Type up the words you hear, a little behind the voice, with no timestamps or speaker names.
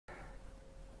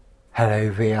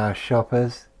Hello VR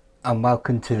shoppers, and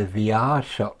welcome to the VR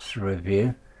Shops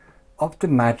review of the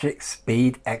Magic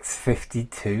Speed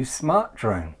X52 smart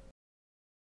drone.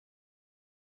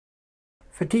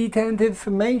 For detailed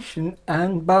information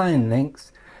and buying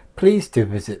links, please do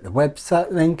visit the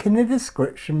website link in the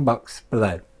description box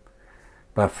below.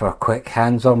 But for a quick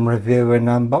hands-on review and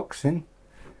unboxing,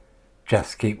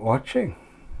 just keep watching.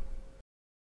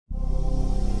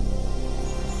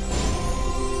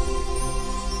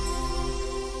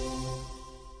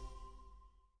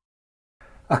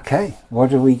 Okay, what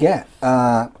do we get?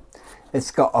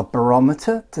 It's got a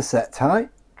barometer to set height,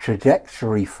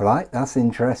 trajectory flight, that's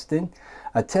interesting,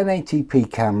 a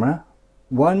 1080p camera,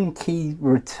 one key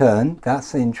return,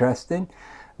 that's interesting,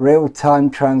 real-time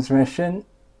transmission,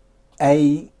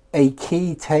 a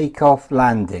key takeoff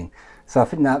landing. So I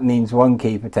think that means one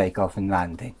key for takeoff and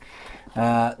landing.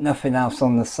 Nothing else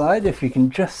on the side. If you can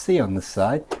just see on the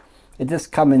side, it does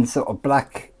come in sort of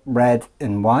black, red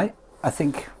and white. I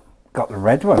think got the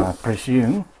red one, I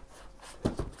presume.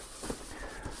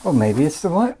 Or maybe it's the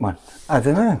white one. I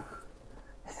don't know.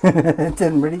 It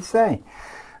didn't really say.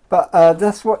 But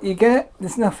that's what you get.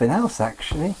 There's nothing else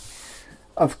actually.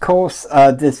 Of course,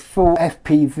 there's full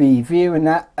FPV view and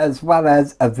that, as well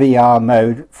as a VR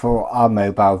mode for our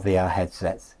mobile VR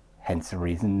headsets. Hence the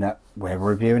reason that we're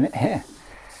reviewing it here.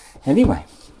 Anyway,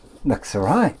 looks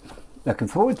alright. Looking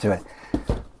forward to it.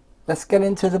 Let's get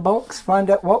into the box, find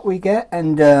out what we get,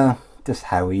 and just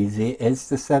how easy it is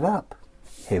to set up.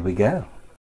 Here we go.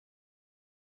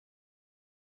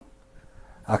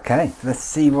 Okay, let's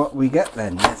see what we get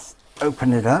then. Let's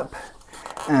open it up.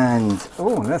 And,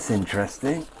 oh, that's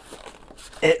interesting.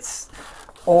 It's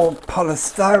all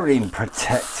polystyrene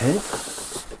protected.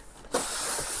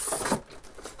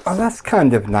 Oh, that's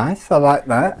kind of nice. I like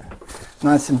that.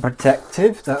 Nice and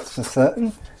protective, that's for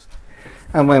certain.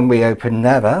 And when we open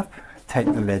that up, take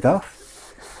the lid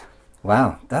off.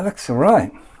 Wow, that looks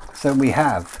alright. So we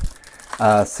have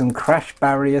some crash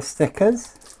barrier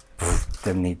stickers.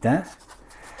 Don't need that.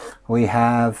 We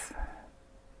have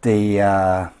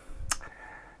the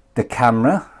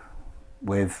camera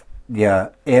with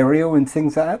the aerial and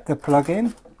things like that to plug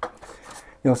in.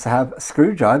 You also have a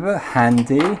screwdriver,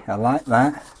 handy. I like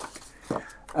that.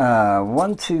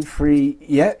 1, 2, 3.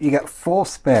 Yeah, you get 4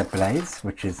 spare blades,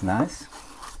 which is nice.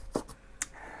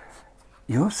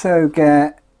 You also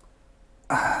get,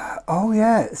 oh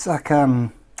yeah, it's like a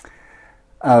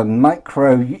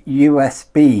micro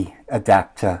USB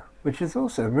adapter, which is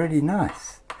also really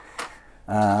nice.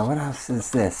 What else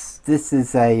is this? This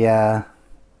is a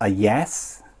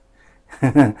yes,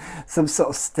 some sort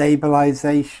of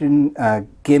stabilization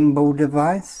gimbal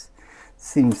device.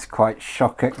 Seems quite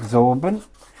shock absorbent.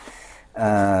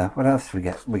 What else we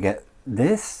get? We get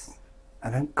this. I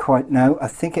don't quite know. I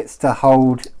think it's to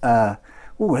hold.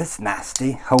 Oh, that's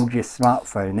nasty. Hold your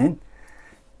smartphone in.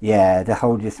 Yeah, to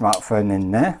hold your smartphone in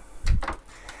there.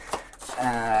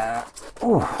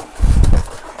 Oh,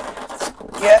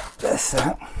 yeah, that's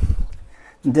that.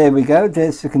 There we go.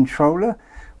 There's the controller.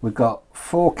 We've got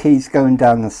 4 keys going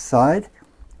down the side.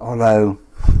 Although,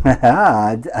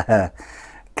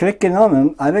 clicking on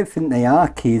them, I don't think they are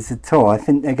keys at all. I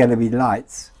think they're going to be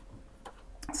lights.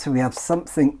 So we have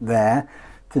something there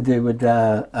to do with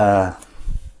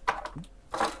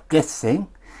this thing.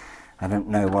 I don't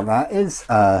know what that is.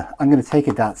 I'm going to take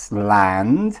it, that's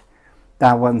land.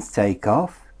 That one's take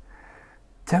off.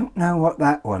 Don't know what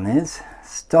that one is.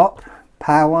 Stop,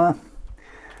 power,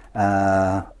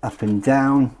 up and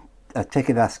down. I take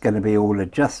it that's going to be all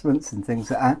adjustments and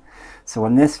things like that. So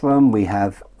on this one we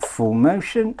have full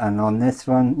motion, and on this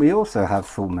one we also have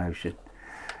full motion.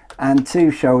 And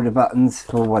 2 shoulder buttons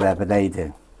for whatever they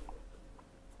do.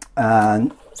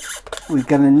 And we're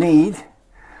going to need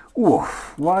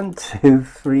 1, 2,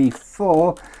 3,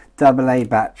 4 AA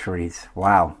batteries.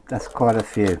 Wow, that's quite a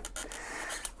few.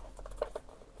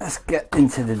 Let's get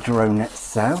into the drone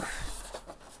itself.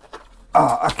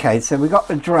 Oh, okay, so we got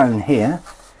the drone here,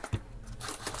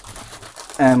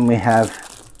 and we have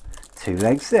 2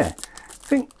 legs there. I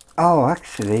think, oh,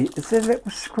 actually, is there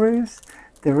little screws?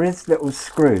 There is little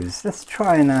screws. Let's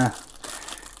try and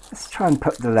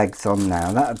put the legs on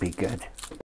now. That would be good.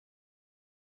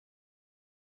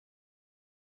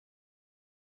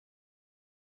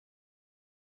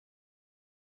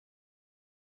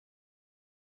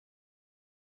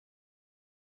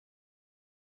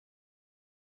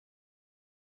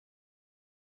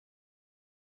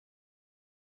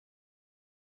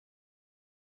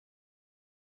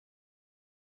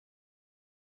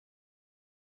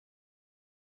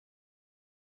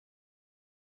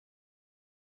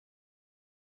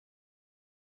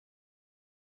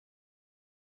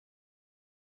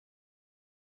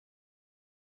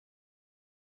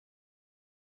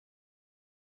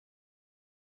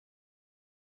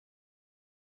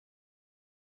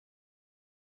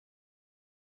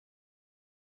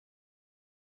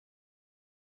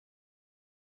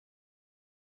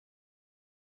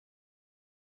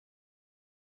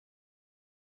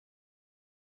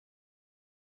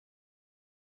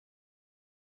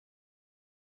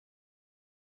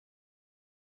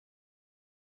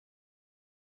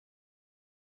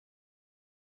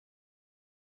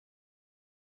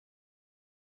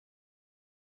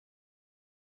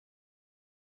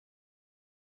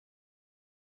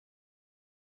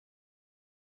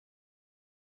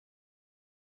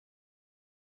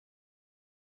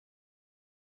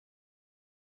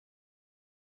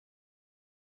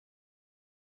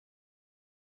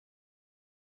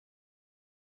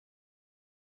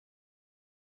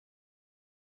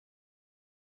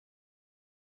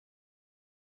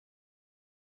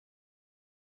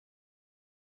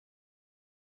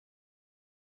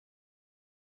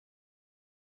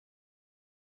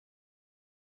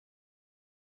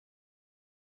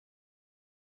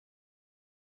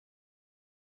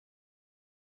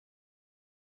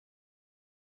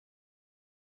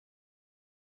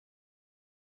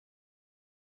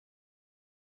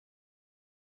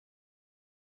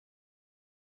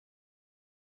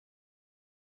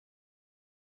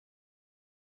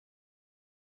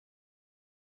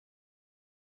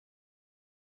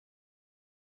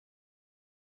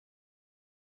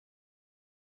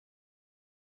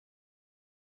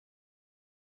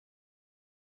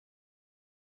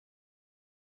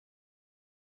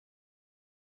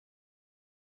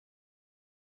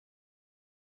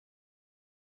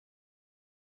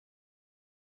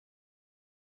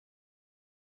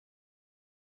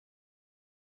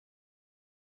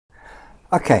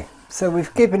 Okay, so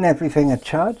we've given everything a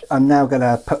charge. I'm now going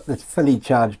to put the fully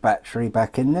charged battery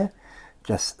back in there.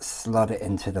 Just slot it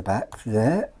into the back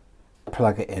there.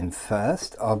 Plug it in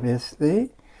first,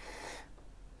 obviously.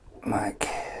 Like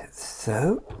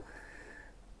so.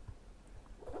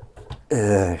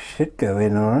 Should go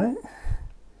in alright.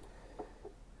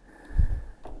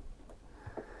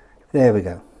 There we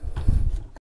go.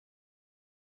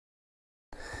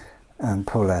 And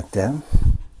pull that down.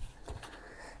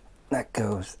 That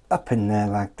goes up in there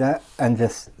like that and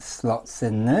just slots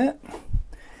in there.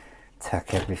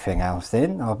 Tuck everything else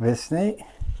in, obviously.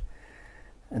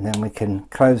 And then we can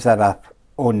close that up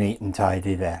all neat and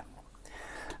tidy there.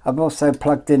 I've also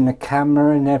plugged in the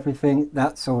camera and everything.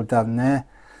 That's all done there.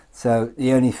 So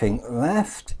the only thing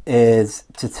left is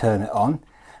to turn it on.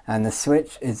 And the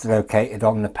switch is located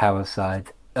on the power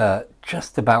side,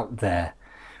 just about there.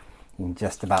 You can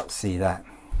just about see that.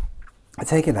 I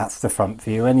take it that's the front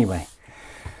view anyway.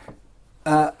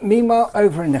 Meanwhile,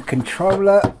 over in the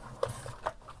controller,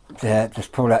 there,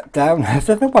 just pull that down. I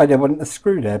don't know why there wasn't a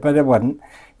screw there, but there wasn't.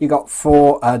 You got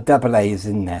 4 double A's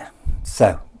in there.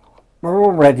 So, we're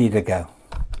all ready to go.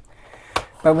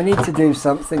 But we need to do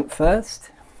something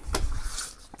first.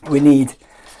 We need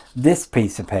this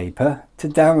piece of paper to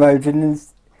download an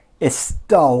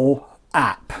install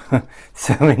app.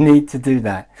 So we need to do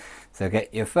that. So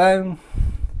get your phone,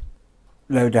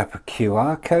 load up a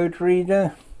QR code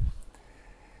reader,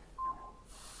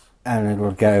 and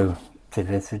it'll go to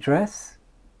this address.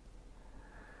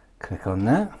 Click on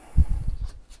that.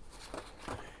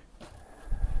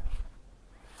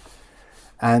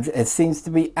 And it seems to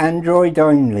be Android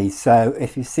only, so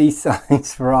if you see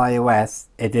signs for iOS,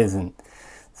 it isn't.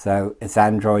 So it's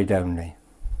Android only.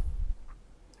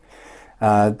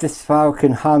 This file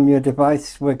can harm your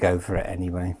device. We'll go for it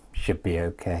anyway. Should be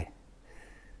okay.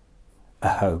 I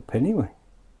hope anyway.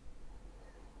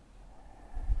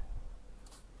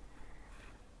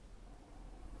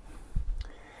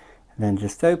 And then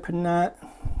just open that.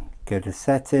 Go to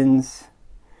settings.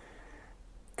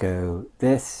 Go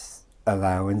this.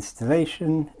 Allow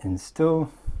installation. Install.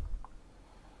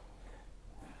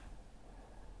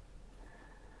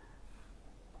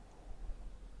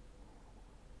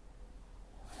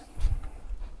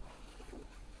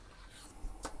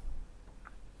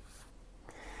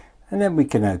 And then we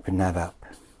can open that up.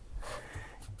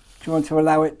 Do you want to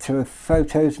allow it to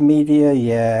photos media?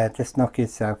 Yeah, just knock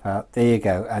yourself out. There you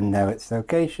go. And know its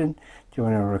location. Do you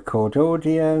want to record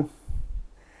audio?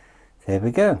 There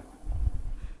we go.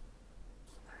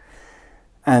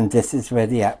 And this is where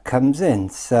the app comes in.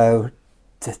 So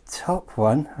the top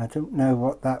one, I don't know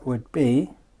what that would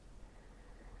be.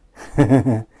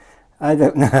 I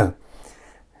don't know.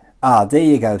 Ah, there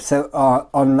you go. So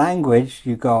on language,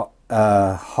 you got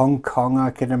Hong Kong,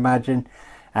 I can imagine,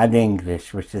 and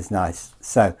English, which is nice.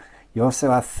 So you also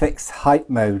have fixed height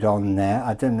mode on there.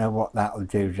 I don't know what that will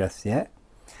do just yet.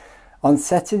 On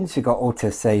settings, you've got auto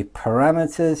save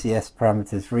parameters. Yes,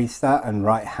 parameters restart, and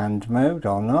right hand mode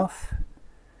on off.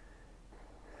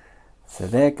 So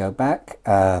there, go back.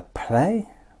 Play.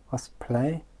 What's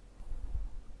play?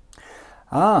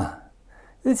 Ah,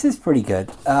 this is pretty good.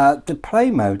 The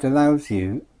play mode allows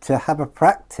you to have a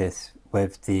practice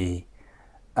with the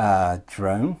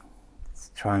drone.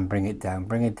 Let's try and bring it down.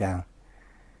 Bring it down.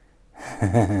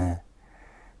 There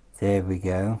we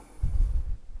go.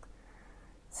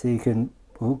 So you can,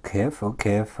 oh, careful,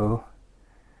 careful.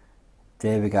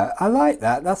 There we go. I like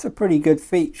that. That's a pretty good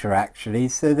feature actually,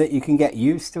 so that you can get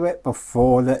used to it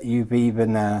before that you've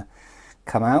even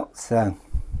come out. So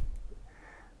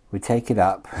we take it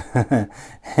up.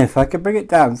 If I could bring it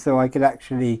down so I could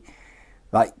actually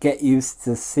like get used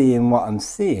to seeing what I'm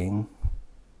seeing.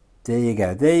 There you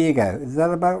go. There you go. Is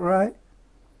that about right?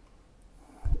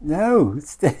 No.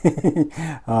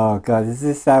 Oh God, is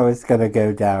this how it's going to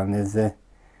go down? Is it?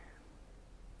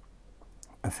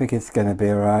 I think it's going to be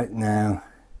alright now.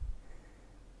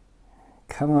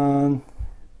 Come on.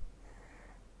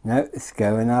 No, it's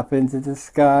going up into the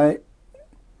sky.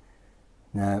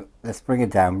 No, let's bring it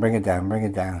down, bring it down, bring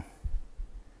it down.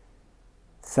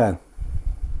 So,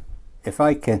 if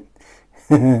I can...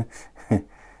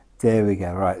 There we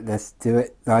go. Right, let's do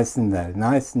it nice and low,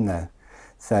 nice and low.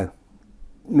 So,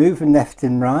 moving left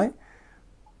and right.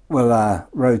 We'll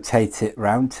rotate it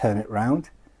round, turn it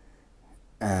round.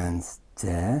 And...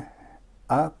 there,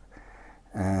 up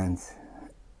and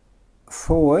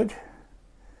forward.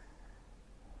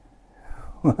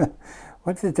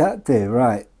 What did that do?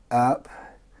 Right, up.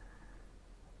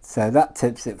 So that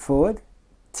tips it forward,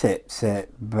 tips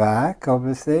it back,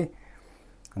 obviously,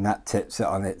 and that tips it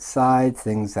on its side,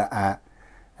 things like that.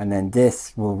 and then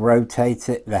this will rotate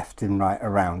it left and right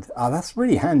around. Oh, that's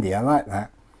really handy. I like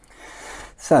that.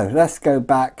 So let's go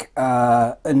back,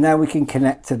 and now we can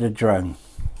connect to the drone.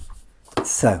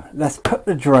 So let's put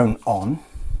the drone on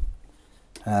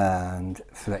and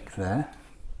flick there.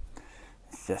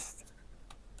 It's just,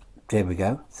 there we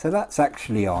go. So that's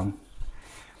actually on.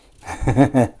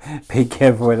 Be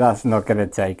careful, that's not going to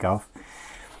take off.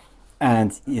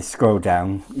 And you scroll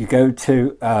down, you go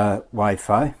to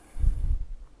Wi-Fi.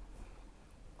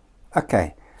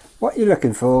 Okay, what you're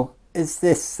looking for is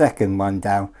this second one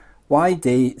down,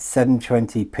 YD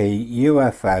 720p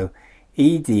UFO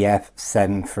EDF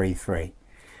 733,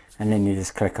 and then you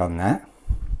just click on that,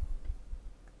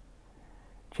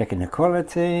 checking the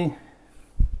quality.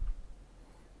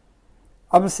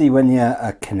 Obviously when you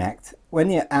connect, when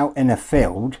you're out in a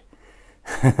field,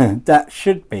 that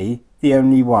should be the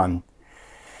only one.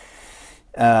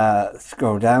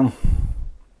 Scroll down.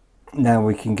 Now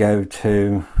we can go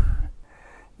to,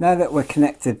 now that we're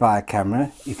connected by a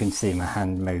camera, you can see my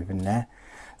hand moving there.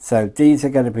 So these are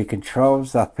going to be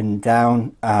controls up and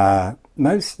down.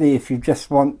 Mostly if you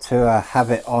just want to have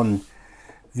it on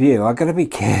view. I've got to be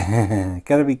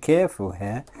careful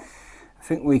here. I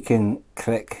think we can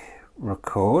click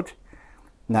record.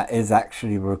 And that is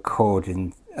actually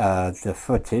recording the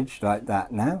footage like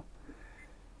that now.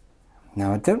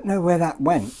 Now I don't know where that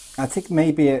went. I think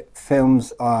maybe it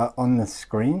films on the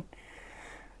screen.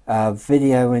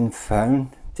 Video and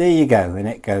phone. There you go, and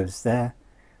it goes there.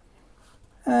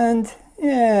 And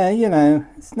yeah, you know,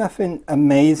 it's nothing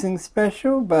amazing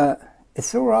special, but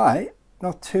it's all right.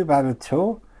 Not too bad at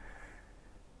all.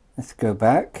 Let's go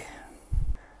back.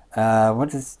 What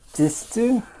does this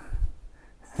do?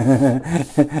 I'm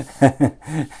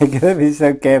gonna be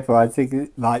so careful. I think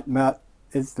it's like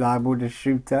it's liable to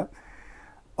shoot up.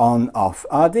 On off.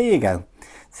 Oh, there you go.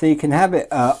 So you can have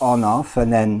it on off,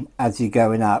 and then as you're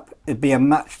going up, it'd be a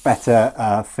much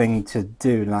better thing to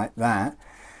do like that.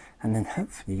 And then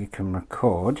hopefully you can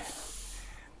record.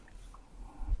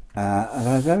 And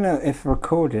I don't know if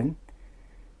recording.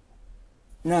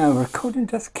 No, recording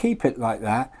does keep it like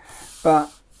that.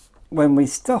 But when we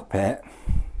stop it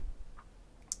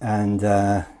and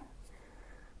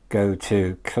go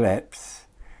to clips,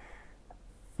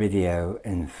 video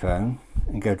and phone,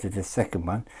 and go to the second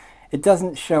one, it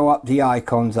doesn't show up the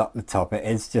icons up the top. It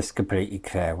is just completely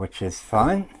clear, which is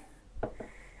fine.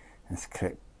 Let's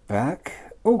click back.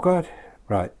 Oh god,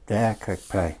 right there, click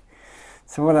play.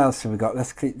 So what else have we got?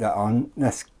 Let's click that on.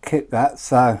 Let's click that.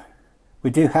 So we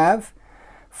do have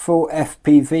full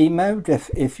FPV mode.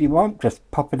 If you want, just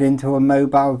pop it into a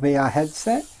mobile VR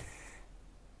headset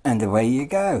and away you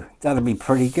go. That'll be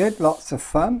pretty good. Lots of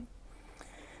fun.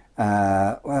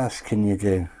 What else can you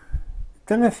do?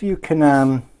 Don't know if you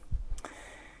can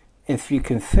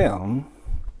film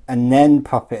and then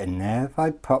pop it in there. If I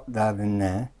pop that in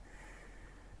there,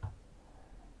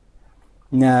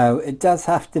 no, it does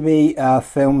have to be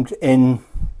filmed in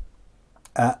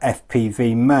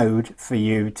FPV mode for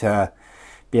you to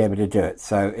be able to do it.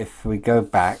 So if we go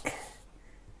back,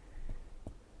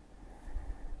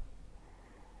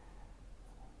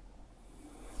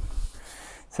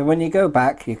 so when you go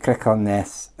back, you click on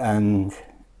this, and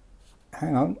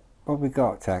hang on, what we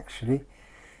got actually.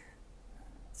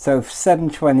 So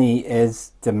 720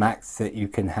 is the max that you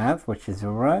can have, which is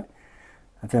all right.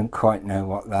 I don't quite know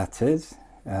what that is.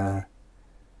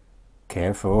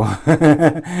 Careful.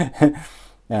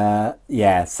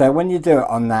 Yeah, so when you do it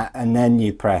on that, and then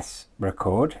you press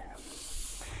record,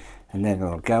 and then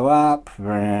it'll go up,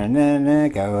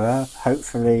 go up,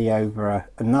 hopefully over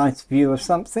a nice view of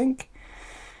something.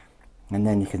 And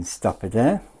then you can stop it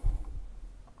there.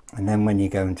 And then when you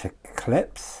go into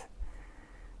clips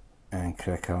and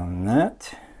click on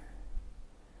that,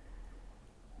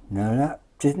 no, that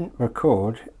didn't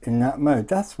record in that mode.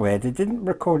 That's weird. It didn't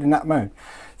record in that mode.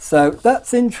 So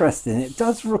that's interesting. It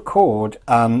does record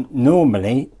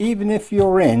normally, even if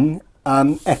you're in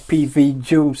FPV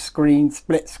dual screen,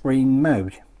 split screen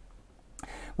mode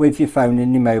with your phone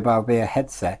and your mobile via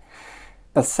headset.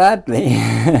 But sadly,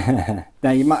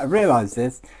 now you might have realised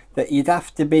this, that you'd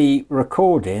have to be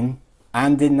recording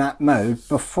and in that mode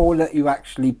before that you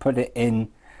actually put it in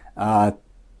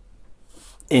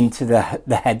into the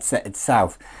headset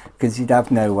itself, because you'd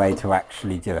have no way to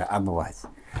actually do it otherwise.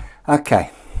 Okay,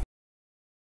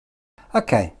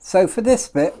 so for this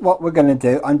bit, what we're going to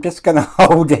do, I'm just going to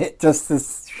hold it just to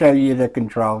show you the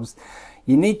controls.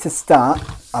 You need to start,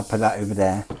 I'll put that over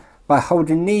there, by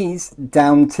holding these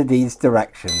down to these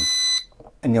directions,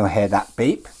 and you'll hear that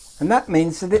beep, and that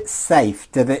means that it's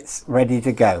safe, that it's ready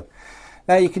to go.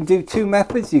 Now you can do two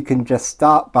methods. You can just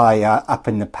start by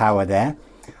upping the power there,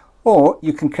 or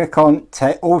you can click on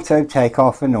auto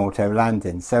takeoff and auto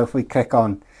landing. So if we click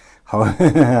on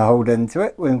hold into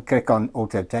it, we'll click on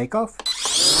auto takeoff.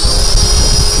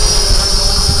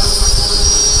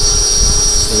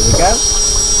 There you go.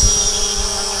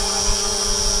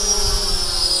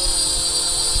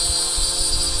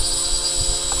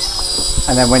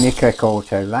 And then when you click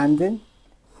auto landing,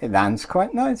 it lands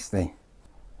quite nicely.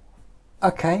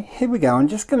 Okay, here we go. I'm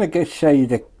just going to go show you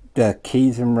the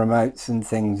keys and remotes and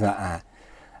things like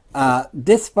that.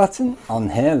 This button on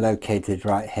here, located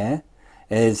right here,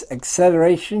 is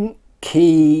acceleration,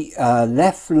 key,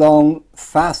 left long,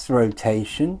 fast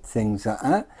rotation, things like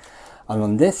that. And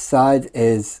on this side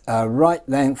is right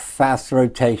length, fast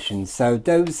rotation. So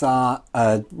those are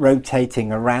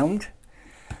rotating around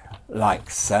like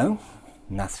so.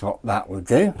 And that's what that will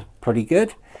do. Pretty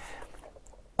good.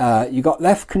 You got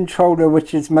left controller,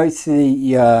 which is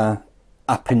mostly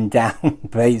up and down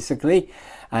basically,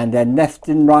 and then left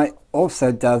and right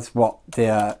also does what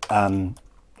the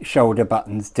shoulder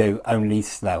buttons do, only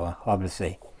slower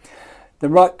obviously. The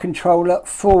right controller,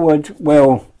 forward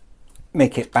will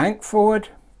make it bank forward,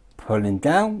 pulling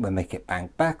down will make it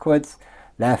bank backwards,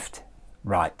 left,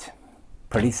 right.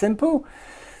 Pretty simple.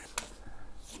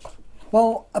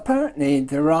 Well, apparently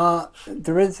there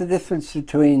is a difference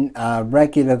between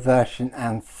regular version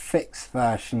and fixed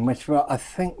version, which I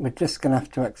think we're just going to have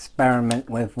to experiment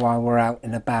with while we're out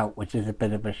and about, which is a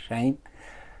bit of a shame.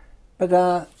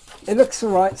 But it looks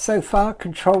alright so far.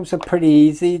 Controls are pretty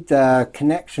easy. The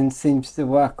connection seems to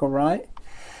work alright.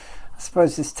 I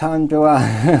suppose it's time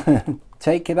to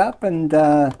take it up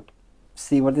and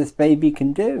see what this baby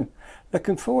can do.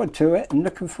 Looking forward to it, and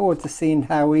looking forward to seeing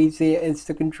how easy it is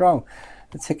to control,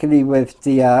 particularly with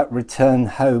the return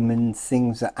home and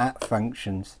things like that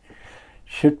functions.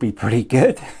 Should be pretty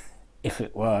good if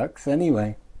it works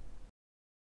anyway.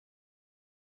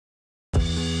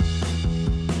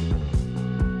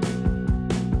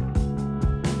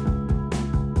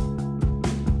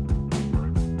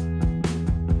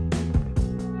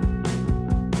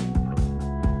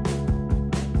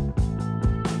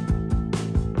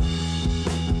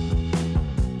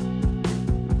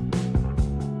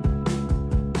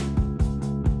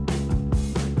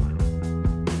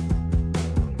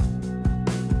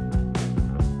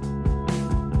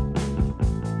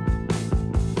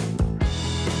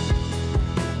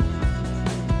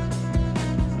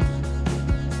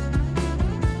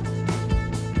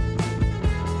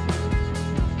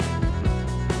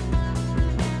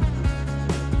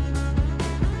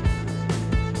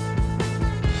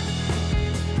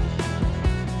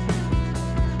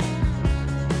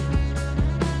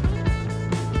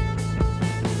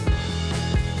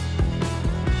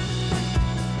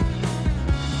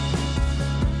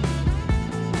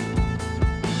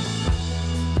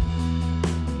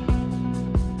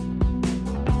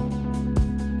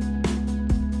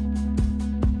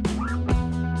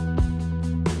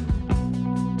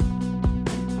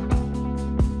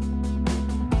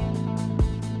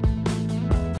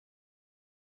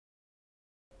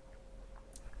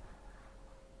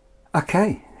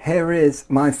 Okay, here is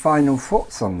my final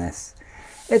thoughts on this.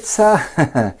 It's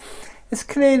it's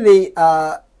clearly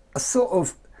a sort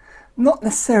of not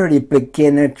necessarily a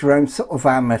beginner drone, sort of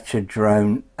amateur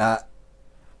drone. I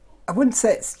wouldn't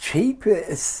say it's cheap.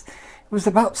 It was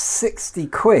about 60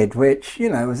 quid, which, you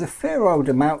know, was a fair old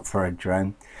amount for a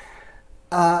drone.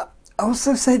 I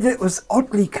also said it was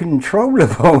oddly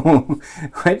controllable,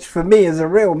 which for me is a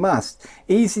real must.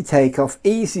 Easy takeoff,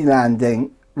 easy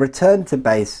landing, return to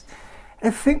base.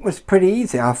 Everything was pretty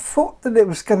easy. I thought that it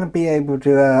was going to be able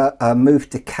to move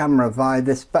the camera via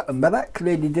this button, but that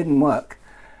clearly didn't work.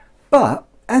 But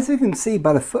as you can see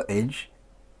by the footage,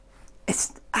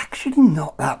 it's actually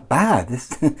not that bad.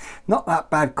 It's not that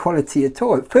bad quality at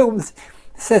all. It films,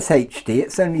 it says HD,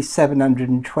 it's only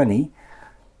 720,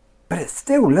 but it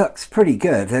still looks pretty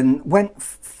good and went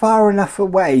far enough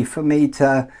away for me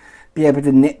to be able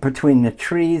to nip between the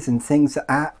trees and things like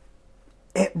that.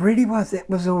 It really was. It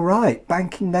was all right.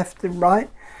 Banking left and right.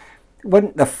 It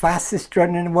wasn't the fastest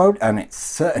drone in the world, and it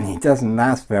certainly doesn't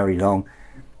last very long.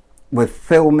 With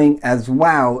filming as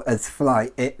well as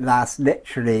flight, it lasts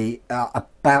literally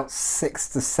about 6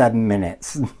 to 7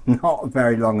 minutes. Not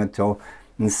very long at all.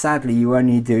 And sadly, you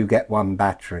only do get one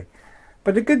battery.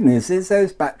 But the good news is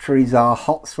those batteries are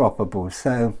hot swappable,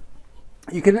 so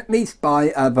you can at least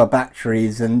buy other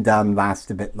batteries and last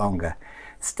a bit longer.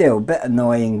 Still a bit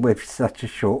annoying with such a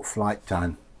short flight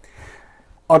time.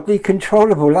 Oddly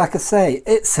controllable, like I say.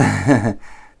 It's the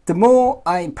more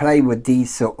I play with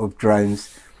these sort of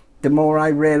drones, the more I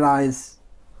realise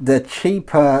the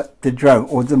cheaper the drone,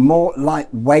 or the more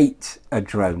lightweight a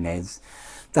drone is,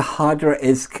 the harder it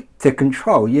is to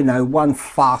control. You know, one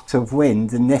fart of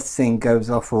wind and this thing goes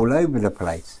off all over the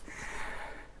place,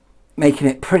 making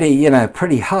it pretty, you know,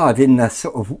 pretty hard in the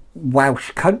sort of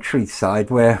Welsh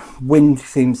countryside where wind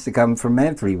seems to come from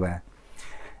everywhere.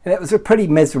 And it was a pretty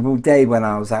miserable day when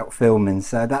I was out filming,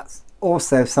 so that's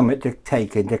also something to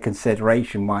take into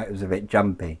consideration why it was a bit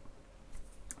jumpy.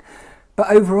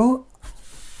 But overall,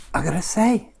 I gotta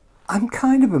say, I'm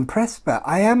kind of impressed. But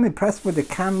I am impressed with the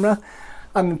camera.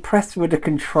 I'm impressed with the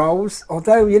controls,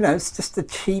 although, you know, it's just a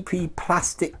cheapy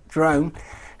plastic drone.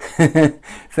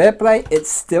 Fair play,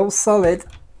 it's still solid.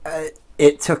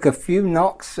 It took a few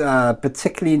knocks,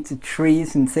 particularly into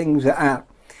trees and things like that,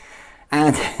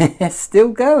 and it's still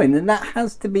going, and that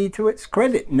has to be to its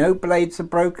credit. No blades are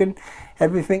broken,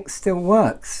 everything still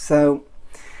works. So,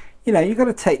 you know, you've got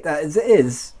to take that as it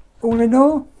is. All in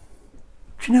all,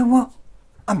 do you know what?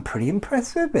 I'm pretty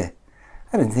impressed with it.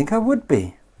 I didn't think I would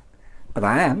be, but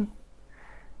I am.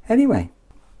 Anyway,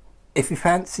 if you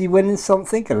fancy winning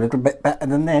something a little bit better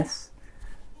than this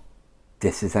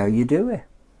is how you do it.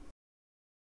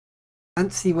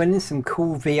 Fancy winning some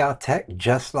cool VR tech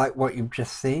just like what you've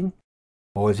just seen?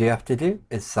 All you have to do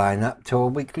is sign up to our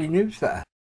weekly newsletter. At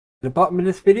the bottom of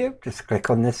this video, just click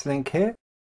on this link here.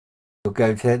 You'll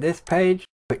go to this page,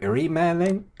 put your email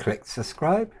in, click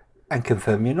subscribe, and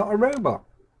confirm you're not a robot.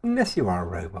 Unless you are a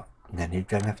robot, then you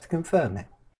don't have to confirm it.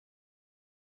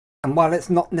 And while it's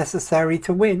not necessary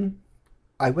to win,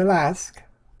 I will ask,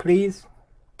 please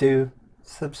do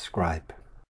subscribe.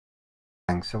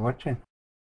 Thanks for watching.